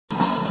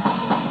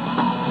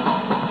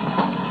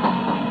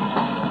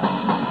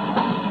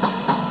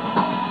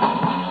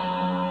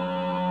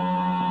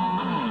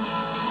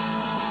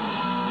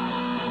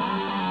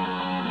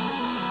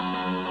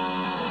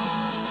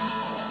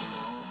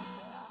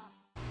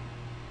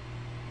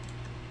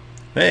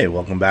Hey,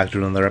 welcome back to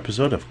another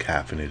episode of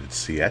Caffeinated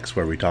CX,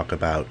 where we talk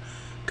about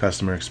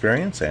customer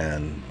experience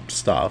and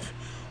stuff,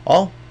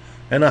 all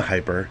in a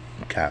hyper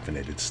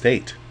caffeinated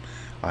state.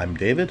 I'm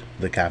David,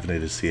 the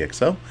Caffeinated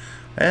CXO,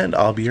 and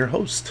I'll be your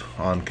host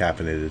on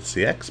Caffeinated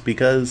CX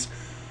because,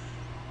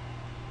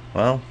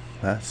 well,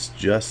 that's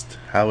just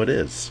how it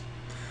is.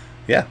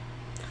 Yeah.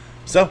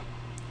 So,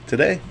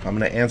 today I'm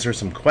going to answer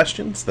some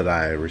questions that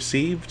I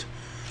received,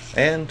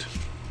 and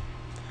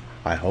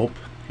I hope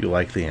you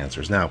like the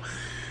answers. Now,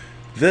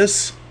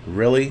 this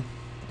really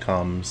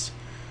comes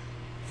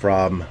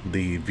from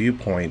the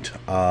viewpoint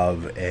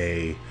of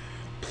a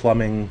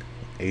plumbing,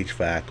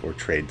 HVAC, or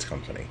trades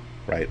company,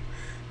 right?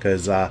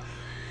 Because if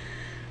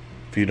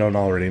you don't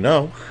already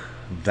know,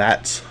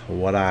 that's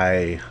what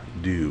I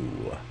do.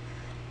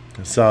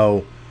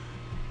 So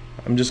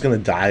I'm just going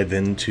to dive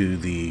into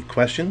the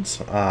questions,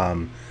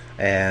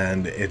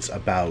 and it's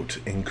about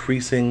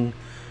increasing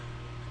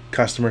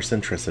customer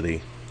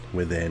centricity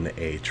within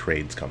a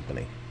trades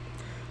company.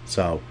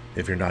 So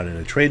if you're not in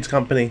a trades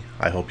company,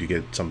 I hope you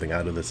get something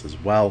out of this as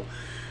well.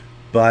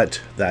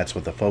 But that's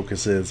what the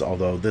focus is.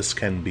 Although this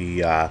can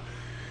be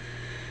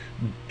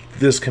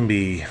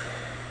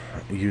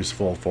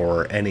useful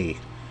for any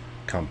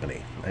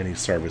company, any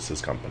services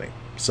company.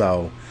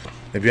 So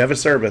if you have a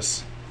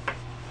service,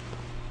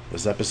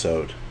 this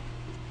episode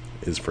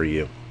is for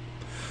you.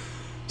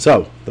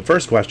 So the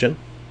first question,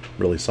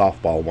 really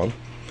softball one,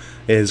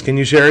 is can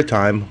you share a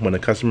time when a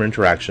customer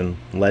interaction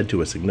led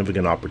to a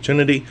significant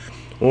opportunity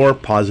or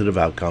positive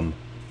outcome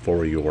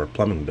for your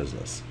plumbing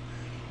business?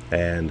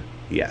 And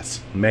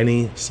yes,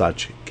 many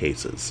such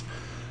cases.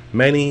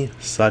 Many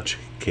such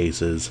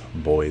cases,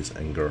 boys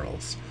and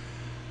girls.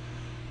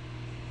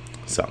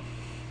 So,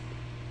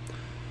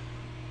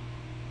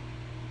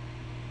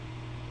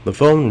 the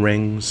phone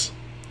rings,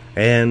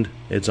 and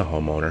it's a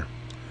homeowner.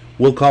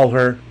 We'll call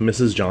her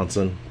Mrs.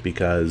 Johnson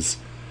because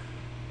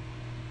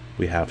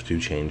we have to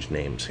change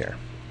names here,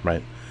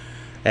 right?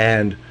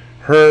 And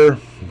her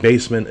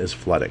basement is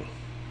flooding,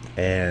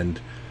 and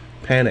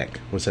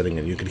panic was setting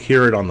in. You could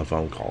hear it on the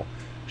phone call.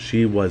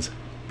 She was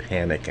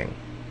panicking.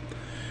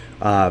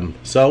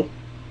 So,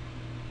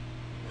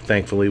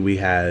 thankfully, we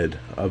had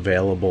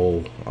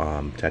available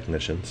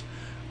technicians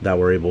that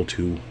were able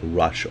to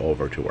rush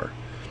over to her.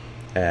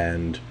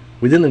 And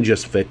we didn't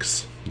just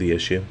fix the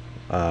issue.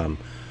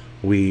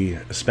 We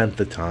spent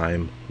the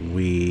time.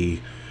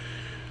 We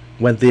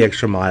went the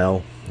extra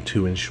mile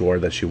to ensure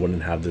that she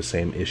wouldn't have the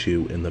same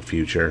issue in the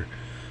future.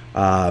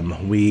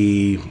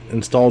 We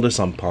installed a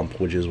sump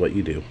pump, which is what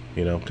you do,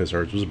 because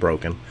hers was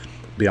broken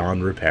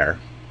beyond repair,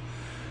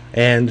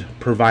 and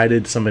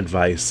provided some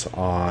advice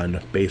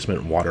on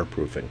basement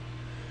waterproofing,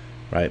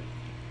 right?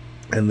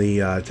 And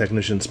the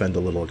technician spent a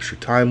little extra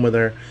time with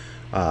her,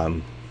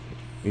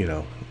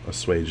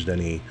 assuaged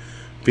any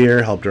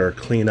fear, helped her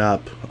clean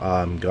up,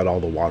 got all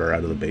the water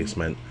out of the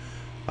basement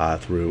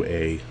through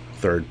a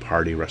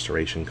third-party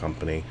restoration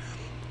company,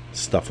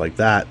 stuff like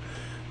that.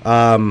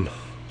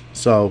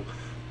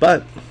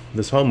 But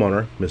this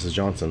homeowner, Mrs.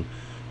 Johnson,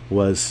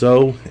 was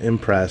so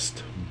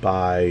impressed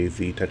by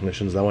the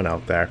technicians that went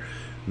out there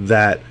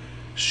that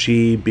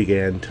she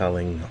began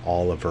telling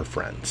all of her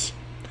friends,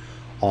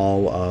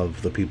 all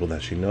of the people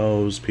that she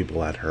knows,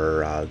 people at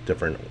her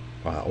different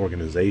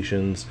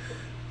organizations,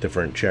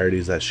 different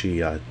charities that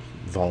she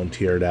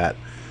volunteered at.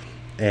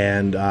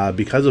 And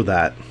because of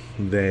that,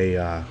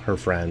 her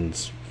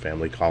friends,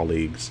 family,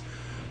 colleagues,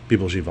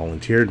 people she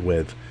volunteered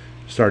with,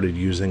 started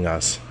using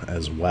us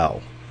as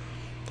well.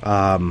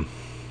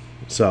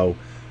 So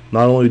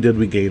not only did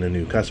we gain a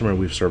new customer,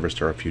 we've serviced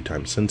her a few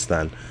times since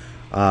then,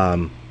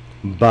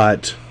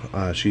 but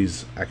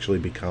she's actually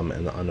become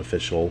an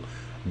unofficial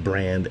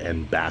brand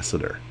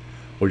ambassador,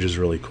 which is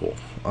really cool.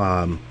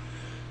 And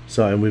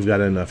we've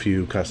gotten a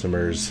few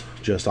customers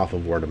just off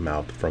of word of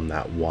mouth from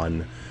that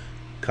one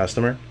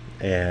customer.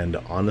 And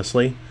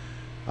honestly,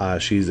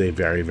 she's a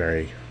very,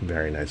 very,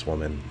 very nice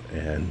woman,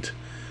 and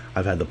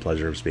I've had the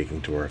pleasure of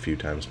speaking to her a few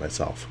times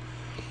myself.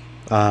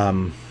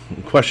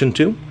 Question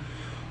 2.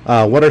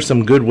 What are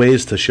some good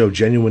ways to show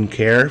genuine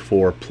care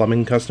for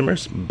plumbing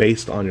customers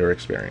based on your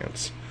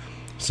experience?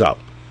 So,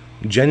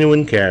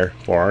 genuine care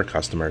for our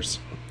customers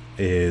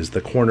is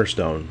the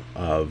cornerstone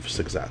of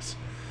success.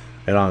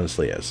 It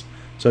honestly is.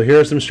 So here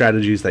are some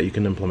strategies that you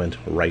can implement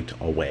right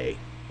away.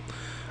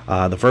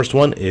 The first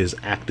one is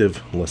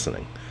active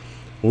listening.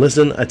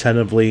 Listen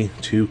attentively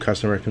to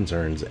customer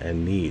concerns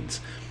and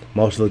needs.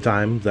 Most of the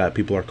time that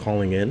people are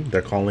calling in,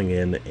 they're calling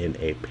in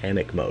a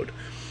panic mode.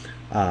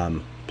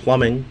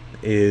 Plumbing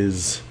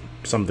is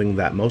something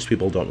that most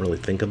people don't really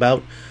think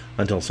about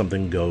until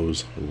something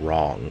goes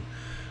wrong.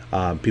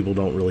 People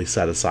don't really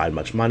set aside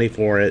much money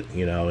for it.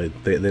 They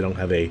don't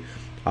have a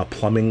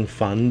plumbing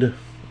fund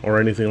or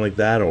anything like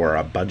that, or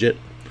a budget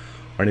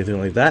or anything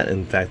like that.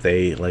 In fact,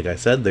 like I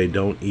said, they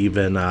don't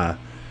even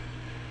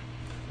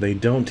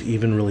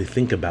really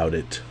think about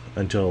it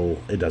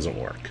until it doesn't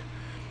work,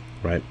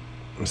 right?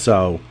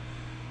 So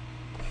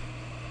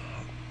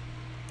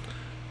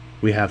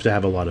we have to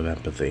have a lot of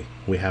empathy.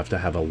 We have to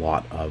have a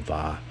lot of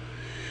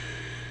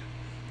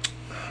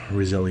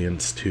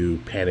resilience to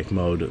panic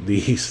mode.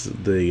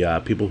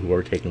 The people who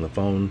are taking the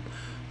phone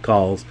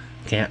calls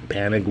can't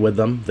panic with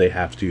them. They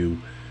have to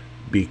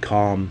be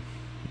calm,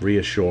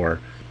 reassure,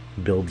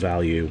 build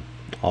value,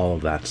 all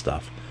of that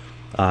stuff.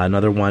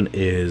 Another one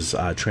is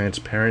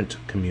transparent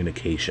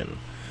communication.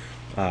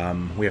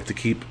 We have to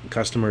keep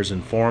customers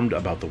informed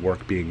about the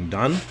work being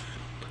done,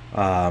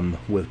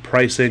 with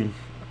pricing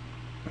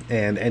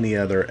and any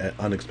other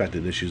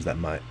unexpected issues that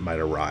might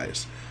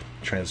arise.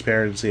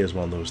 Transparency is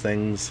one of those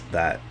things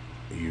that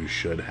you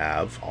should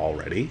have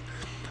already,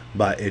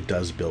 but it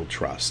does build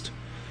trust.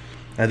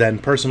 And then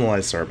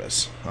personalized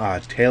service.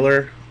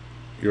 Tailor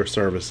your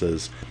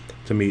services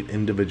to meet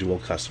individual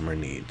customer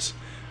needs.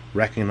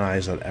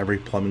 Recognize that every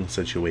plumbing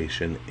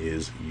situation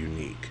is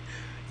unique.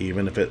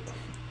 Even if it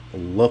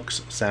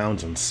looks,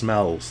 sounds, and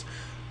smells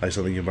like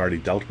something you've already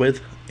dealt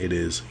with, it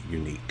is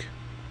unique.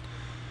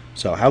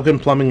 So how can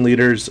plumbing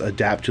leaders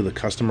adapt to the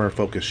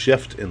customer-focused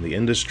shift in the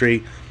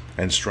industry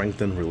and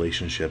strengthen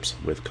relationships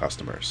with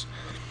customers?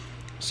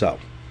 So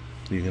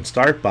you can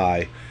start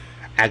by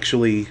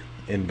actually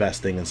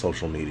investing in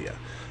social media.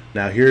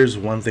 Now, here's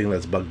one thing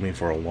that's bugged me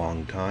for a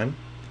long time,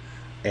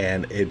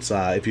 and it's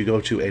if you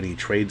go to any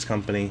trades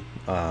company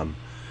and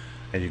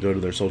you go to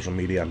their social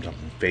media, I'm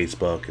talking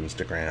Facebook,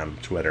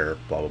 Instagram, Twitter,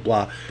 blah, blah,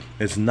 blah,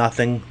 it's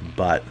nothing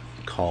but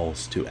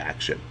calls to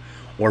action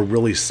or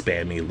really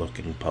spammy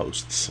looking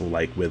posts,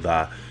 like with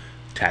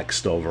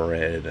text over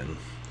it and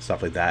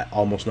stuff like that.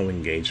 Almost no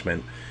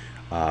engagement.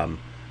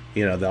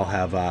 They'll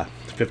have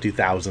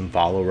 50,000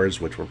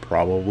 followers, which were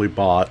probably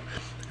bought,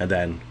 and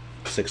then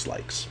 6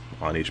 likes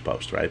on each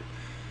post, right?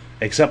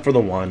 Except for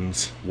the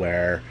ones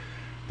where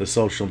the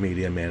social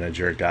media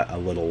manager got a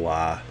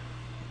little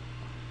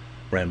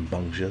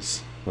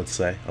rambunctious, let's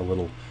say, a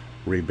little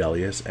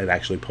rebellious, and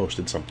actually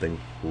posted something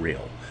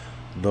real.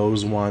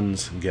 Those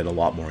ones get a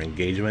lot more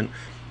engagement,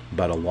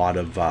 but a lot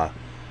of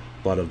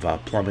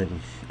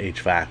plumbing,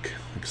 HVAC,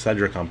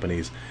 etc.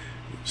 companies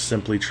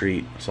simply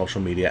treat social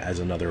media as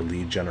another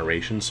lead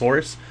generation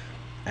source,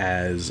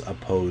 as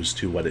opposed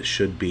to what it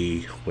should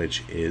be,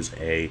 which is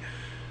a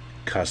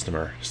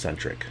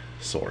customer-centric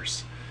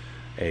source,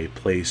 a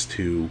place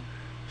to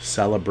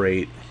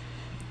celebrate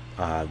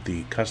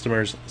the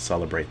customers,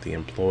 celebrate the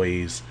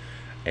employees,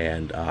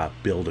 and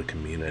build a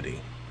community.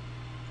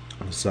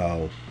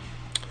 So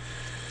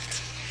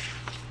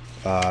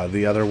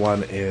the other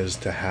one is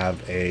to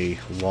have a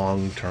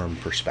long-term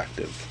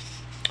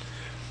perspective,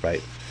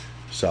 right?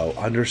 So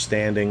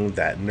understanding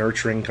that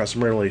nurturing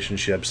customer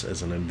relationships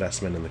is an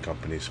investment in the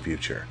company's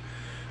future.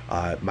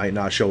 It might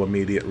not show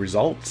immediate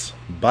results,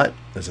 but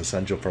is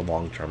essential for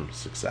long-term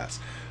success.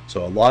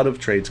 So a lot of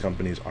trades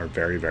companies are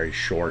very, very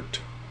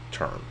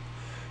short-term,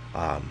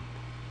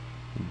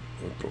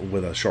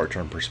 with a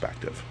short-term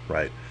perspective,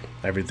 right?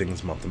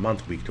 Everything's month to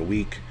month, week to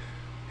week,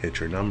 hit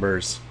your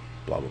numbers,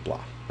 blah, blah,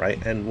 blah, right?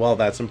 And while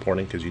that's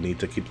important because you need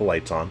to keep the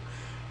lights on,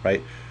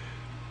 right?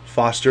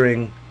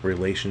 Fostering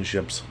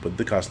relationships with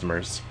the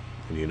customers,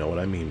 and you know what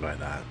I mean by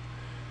that,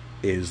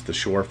 is the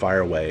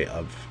surefire way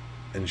of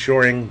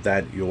ensuring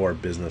that your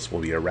business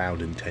will be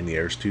around in 10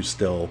 years to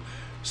still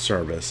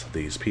service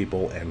these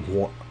people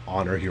and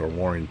honor your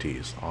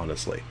warranties,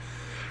 honestly.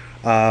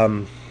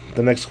 The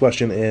next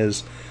question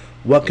is,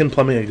 what can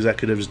plumbing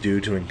executives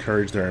do to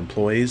encourage their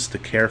employees to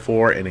care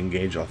for and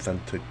engage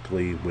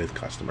authentically with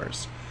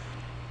customers?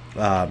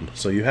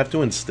 So you have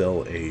to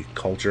instill a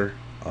culture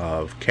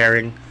of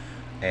caring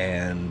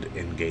and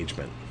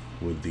engagement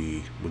with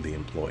the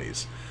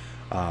employees.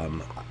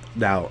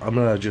 Now, I'm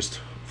going to just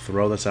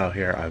throw this out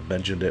here. I've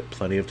mentioned it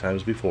plenty of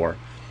times before,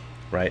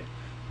 right?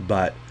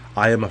 But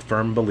I am a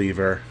firm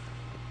believer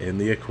in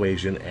the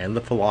equation and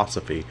the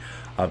philosophy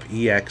of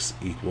EX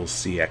equals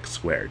CX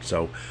squared.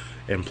 So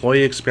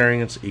employee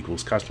experience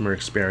equals customer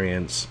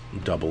experience,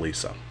 double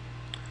ESA.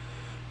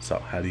 So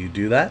how do you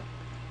do that?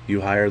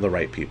 You hire the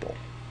right people,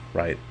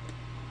 right?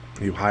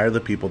 You hire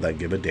the people that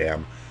give a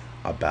damn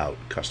about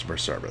customer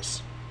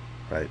service,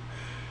 right?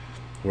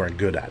 Who are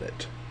good at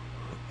it.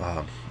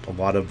 A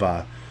lot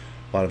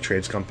of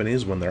trades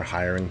companies, when they're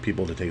hiring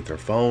people to take their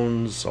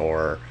phones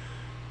or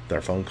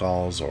their phone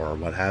calls or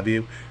what have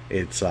you,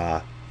 it's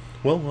yeah,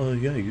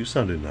 you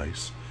sounded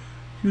nice.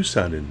 You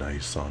sounded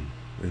nice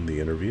in the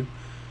interview.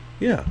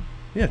 Yeah,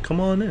 come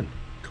on in.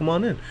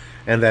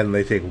 And then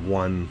they take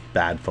one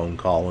bad phone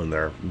call and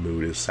their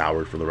mood is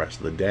soured for the rest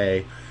of the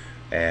day,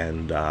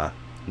 and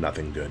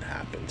nothing good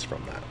happens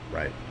from that,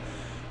 right?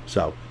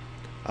 So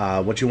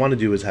what you want to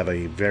do is have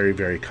a very,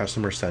 very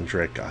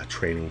customer-centric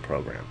training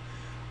program.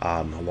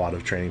 A lot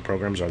of training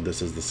programs are,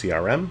 this is the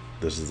CRM,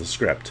 this is the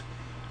script.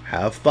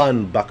 Have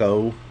fun,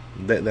 bucko.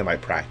 They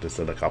might practice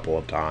it a couple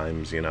of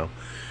times,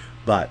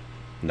 But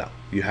no,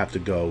 you have to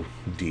go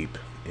deep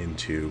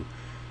into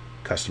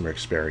customer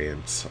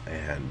experience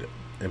and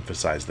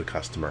emphasize the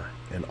customer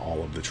in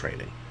all of the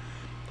training.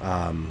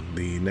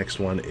 The next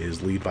one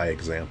is lead by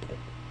example.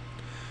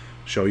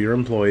 Show your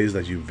employees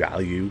that you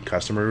value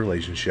customer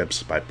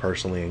relationships by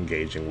personally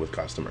engaging with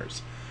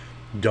customers.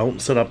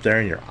 Don't sit up there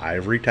in your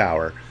ivory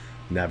tower,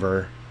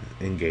 never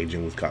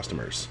engaging with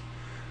customers.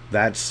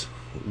 That's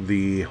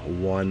the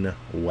one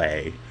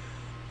way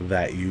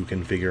that you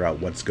can figure out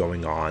what's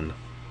going on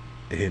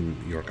in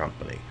your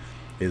company,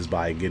 is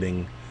by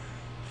getting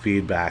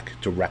feedback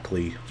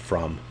directly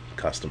from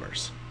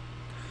customers.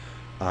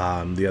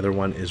 The other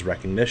one is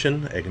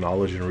recognition.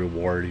 Acknowledge and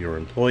reward your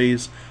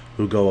employees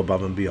who go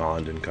above and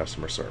beyond in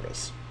customer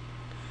service.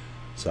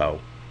 So,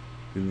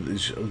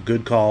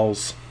 good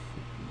calls,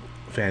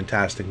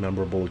 fantastic,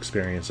 memorable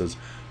experiences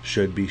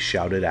should be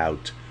shouted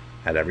out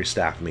at every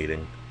staff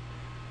meeting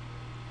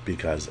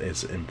because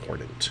it's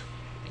important.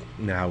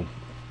 Now,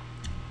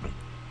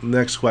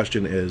 next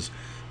question is,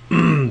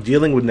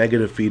 dealing with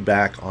negative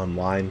feedback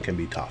online can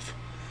be tough,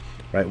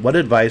 right? What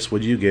advice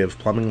would you give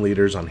plumbing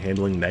leaders on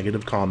handling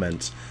negative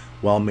comments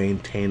while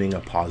maintaining a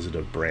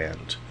positive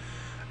brand?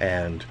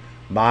 And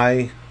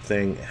my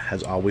thing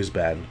has always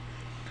been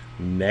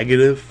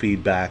negative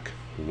feedback,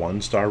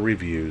 1-star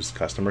reviews,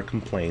 customer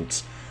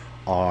complaints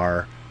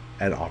are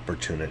an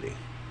opportunity.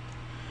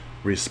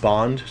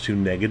 Respond to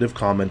negative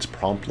comments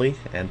promptly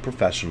and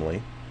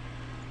professionally,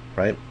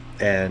 right?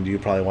 And you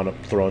probably want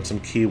to throw in some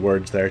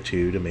keywords there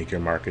too to make your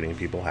marketing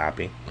people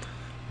happy,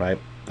 right?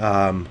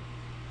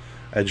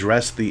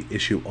 Address the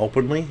issue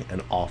openly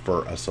and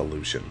offer a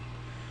solution,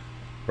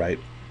 right?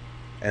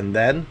 And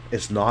then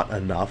it's not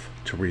enough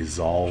to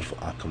resolve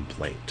a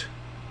complaint.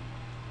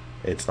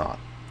 It's not.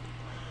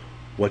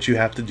 What you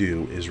have to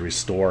do is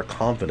restore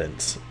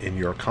confidence in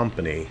your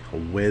company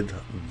with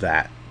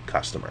that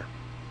customer.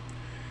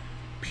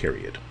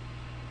 Period.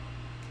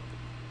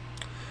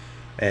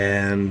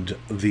 And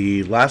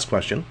the last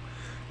question,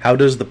 how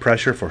does the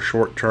pressure for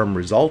short-term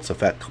results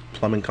affect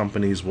plumbing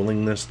companies'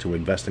 willingness to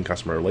invest in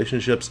customer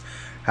relationships?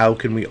 How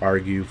can we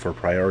argue for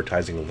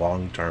prioritizing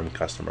long-term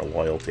customer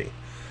loyalty?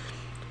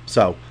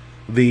 So,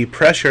 the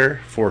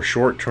pressure for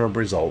short-term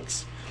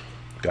results,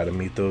 got to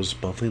meet those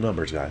monthly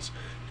numbers, guys,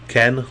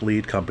 can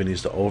lead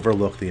companies to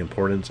overlook the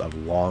importance of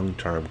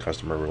long-term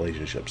customer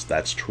relationships.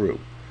 That's true,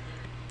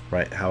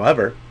 right?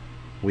 However,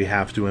 we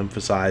have to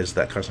emphasize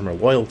that customer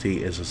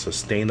loyalty is a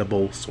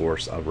sustainable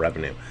source of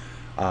revenue.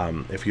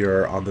 If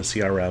you're on the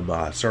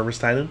CRM Service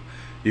Titan,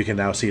 you can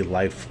now see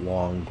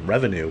lifelong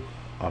revenue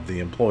of the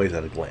employees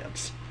at a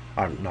glance.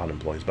 Not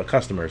employees, but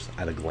customers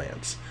at a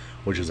glance,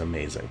 which is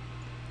amazing.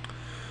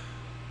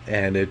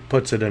 And it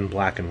puts it in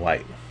black and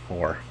white,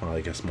 or, well,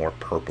 I guess more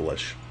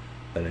purplish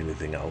than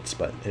anything else,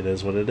 but it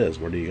is what it is.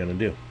 What are you going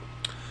to do?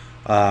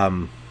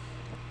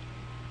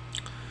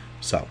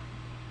 So,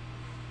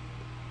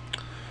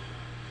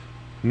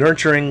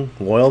 nurturing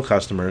loyal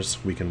customers,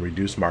 we can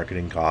reduce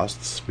marketing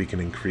costs, we can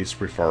increase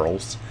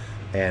referrals,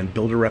 and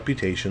build a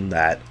reputation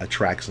that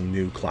attracts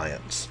new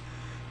clients.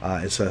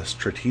 It's a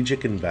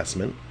strategic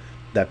investment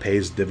that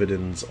pays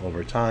dividends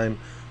over time,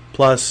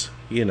 plus,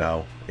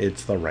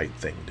 it's the right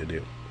thing to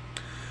do.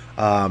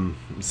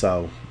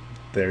 So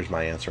there's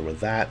my answer with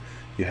that.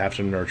 You have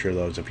to nurture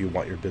those if you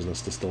want your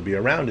business to still be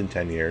around in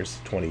 10 years,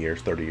 20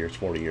 years, 30 years,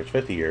 40 years,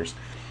 50 years,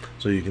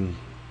 so you can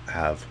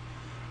have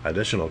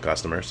additional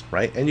customers,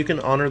 right? And you can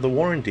honor the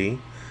warranty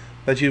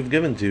that you've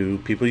given to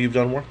people you've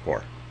done work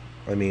for.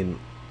 I mean,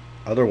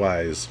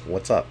 otherwise,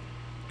 what's up?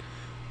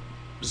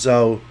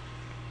 So,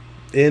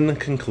 in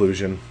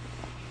conclusion,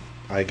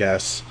 I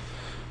guess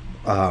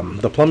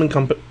the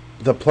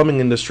plumbing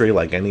industry,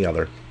 like any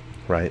other,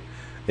 right,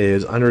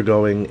 is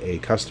undergoing a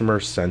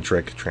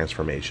customer-centric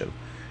transformation.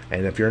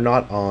 And if you're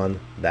not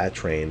on that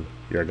train,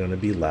 you're going to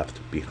be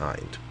left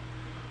behind.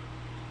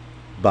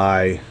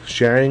 By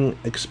sharing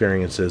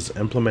experiences,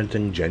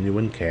 implementing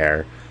genuine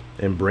care,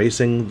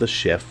 embracing the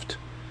shift,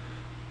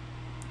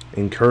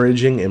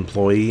 encouraging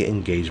employee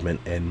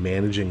engagement, and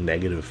managing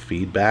negative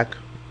feedback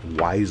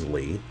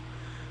wisely,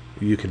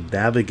 you can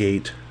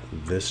navigate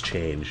this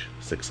change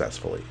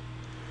successfully.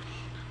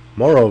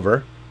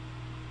 Moreover,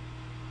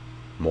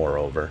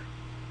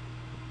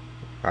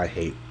 I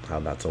hate how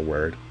that's a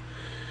word.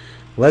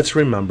 Let's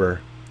remember,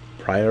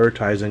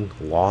 prioritizing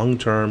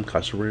long-term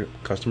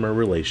customer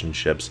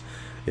relationships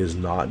is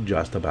not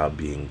just about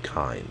being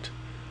kind,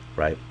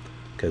 right?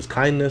 Because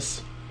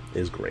kindness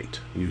is great.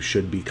 You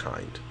should be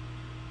kind.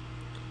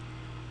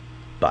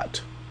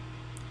 But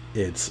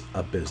it's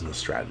a business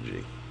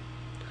strategy.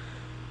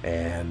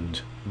 And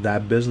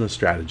that business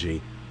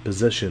strategy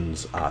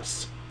positions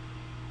us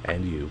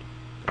and you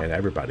and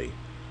everybody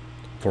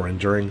for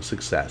enduring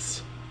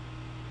success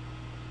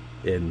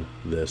in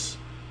this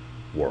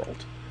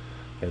world,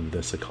 in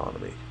this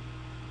economy.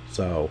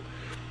 So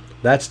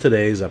that's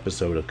today's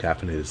episode of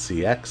Caffeinated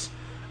CX.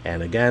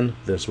 And again,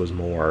 this was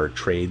more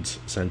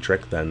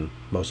trades-centric than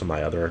most of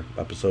my other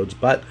episodes,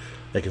 but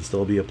it can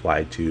still be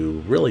applied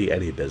to really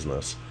any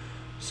business.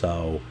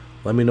 So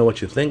let me know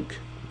what you think.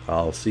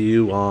 I'll see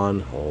you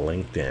on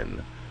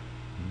LinkedIn.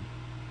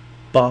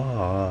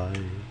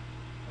 Bye.